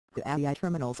The Huawei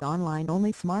Terminal's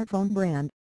online-only smartphone brand,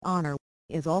 Honor,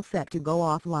 is all set to go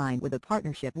offline with a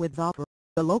partnership with Zopper,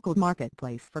 the local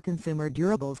marketplace for consumer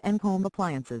durables and home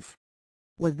appliances.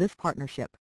 With this partnership,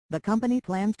 the company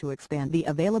plans to expand the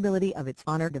availability of its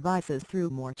Honor devices through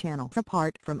more channels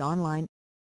apart from online.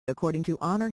 According to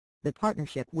Honor, the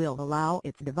partnership will allow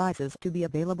its devices to be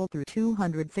available through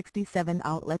 267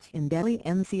 outlets in Delhi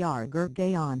NCR,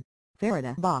 Gurgaon,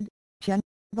 Faridabad, Chennai,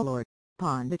 Vellore,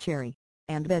 Pondicherry,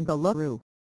 and Bengaluru.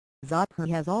 Zopper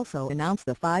has also announced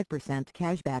the 5%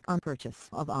 cashback on purchase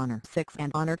of Honor 6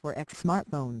 and Honor 4X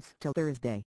smartphones till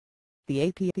Thursday.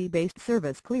 The AKB-based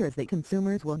service clears that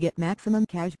consumers will get maximum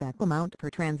cashback amount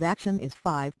per transaction is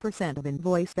 5% of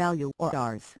invoice value or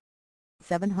Rs.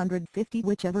 750,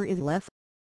 whichever is less.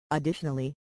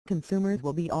 Additionally, consumers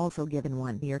will be also given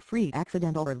 1 year free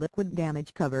accidental or liquid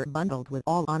damage cover bundled with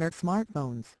all Honor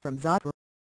smartphones from Zopper.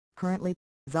 Currently,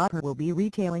 Zopper will be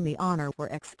retailing the Honor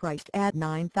 4X priced at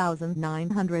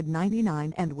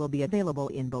 $9,999 and will be available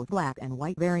in both black and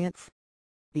white variants.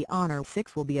 The Honor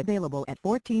 6 will be available at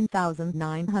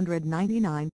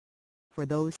 $14,999. For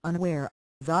those unaware,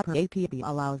 Zopper APB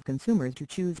allows consumers to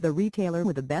choose the retailer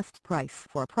with the best price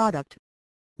for a product.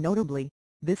 Notably,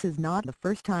 this is not the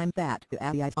first time that the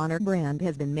Huawei's Honor brand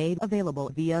has been made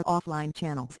available via offline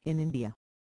channels in India.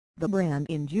 The brand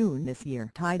in June this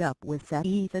year tied up with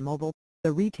Saitha Mobile,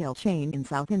 the retail chain in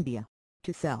South India,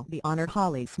 to sell the Honor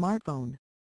Holly smartphone.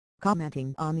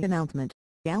 Commenting on the announcement,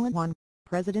 Alan Wan,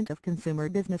 president of Consumer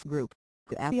Business Group,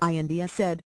 Huawei India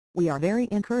said, "We are very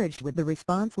encouraged with the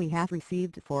response we have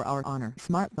received for our Honor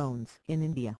smartphones in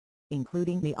India,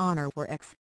 including the Honor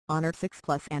 4X, Honor 6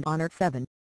 Plus and Honor 7.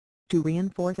 To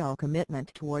reinforce our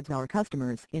commitment towards our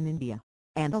customers in India,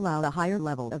 and allow a higher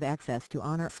level of access to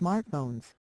Honor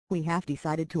smartphones, we have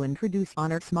decided to introduce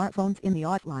Honor smartphones in the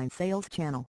offline sales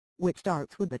channel, which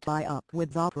starts with the tie-up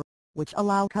with Zopper, which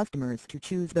allow customers to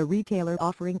choose the retailer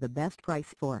offering the best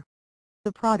price for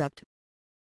the product.